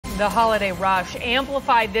The holiday rush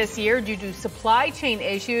amplified this year due to supply chain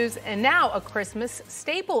issues, and now a Christmas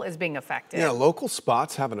staple is being affected. Yeah, local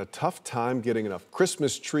spots having a tough time getting enough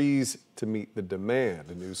Christmas trees to meet the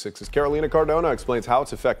demand. And News 6's Carolina Cardona explains how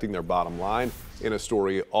it's affecting their bottom line in a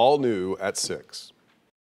story all new at 6.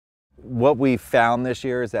 What we've found this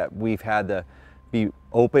year is that we've had to be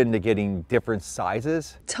open to getting different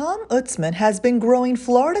sizes. Tom Utzman has been growing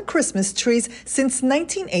Florida Christmas trees since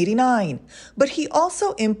 1989, but he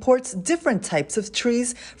also imports different types of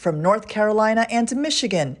trees from North Carolina and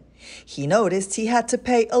Michigan. He noticed he had to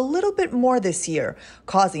pay a little bit more this year,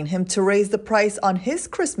 causing him to raise the price on his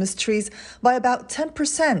Christmas trees by about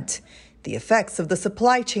 10%. The effects of the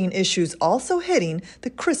supply chain issues also hitting the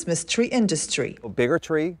Christmas tree industry. A bigger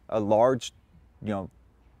tree, a large,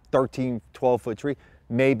 13, 12-foot tree,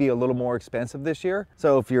 may be a little more expensive this year.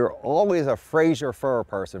 So if you're always a Fraser fir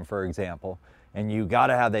person, for example, and you got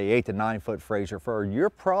to have the 8 to 9 foot Fraser fir, you're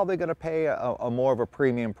probably going to pay a more of a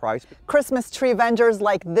premium price. Christmas tree vendors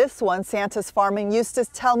like this one, Santa's Farm in Eustis,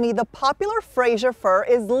 tell me the popular Fraser fir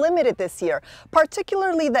is limited this year,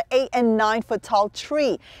 particularly the 8 and 9 foot tall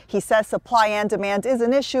tree. He says supply and demand is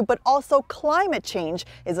an issue, but also climate change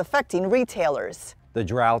is affecting retailers. The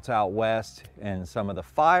droughts out west and some of the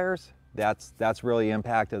fires, that's really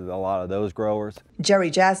impacted a lot of those growers. Jerry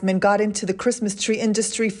Jasmine got into the Christmas tree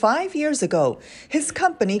industry 5 years ago. His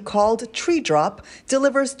company, called Tree Drop,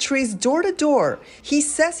 delivers trees door to door. He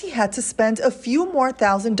says he had to spend a few more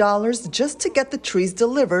 $1,000s just to get the trees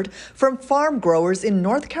delivered from farm growers in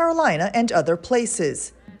North Carolina and other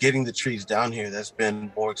places. Getting the trees down here, that's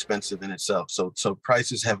been more expensive in itself. So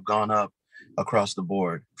prices have gone up across the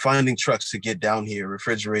board. Finding trucks to get down here,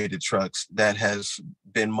 refrigerated trucks, that has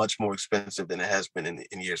been much more expensive than it has been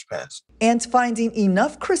in years past. And finding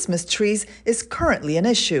enough Christmas trees is currently an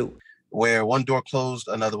issue. Where one door closed,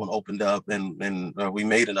 another one opened up, and we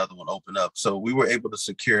made another one open up. So we were able to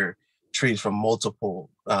secure trees from multiple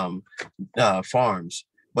farms.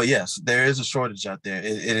 But yes, there is a shortage out there.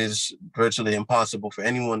 It is virtually impossible for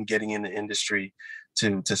anyone getting in the industry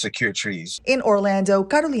to secure trees. In Orlando,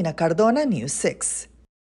 Carolina Cardona, News 6.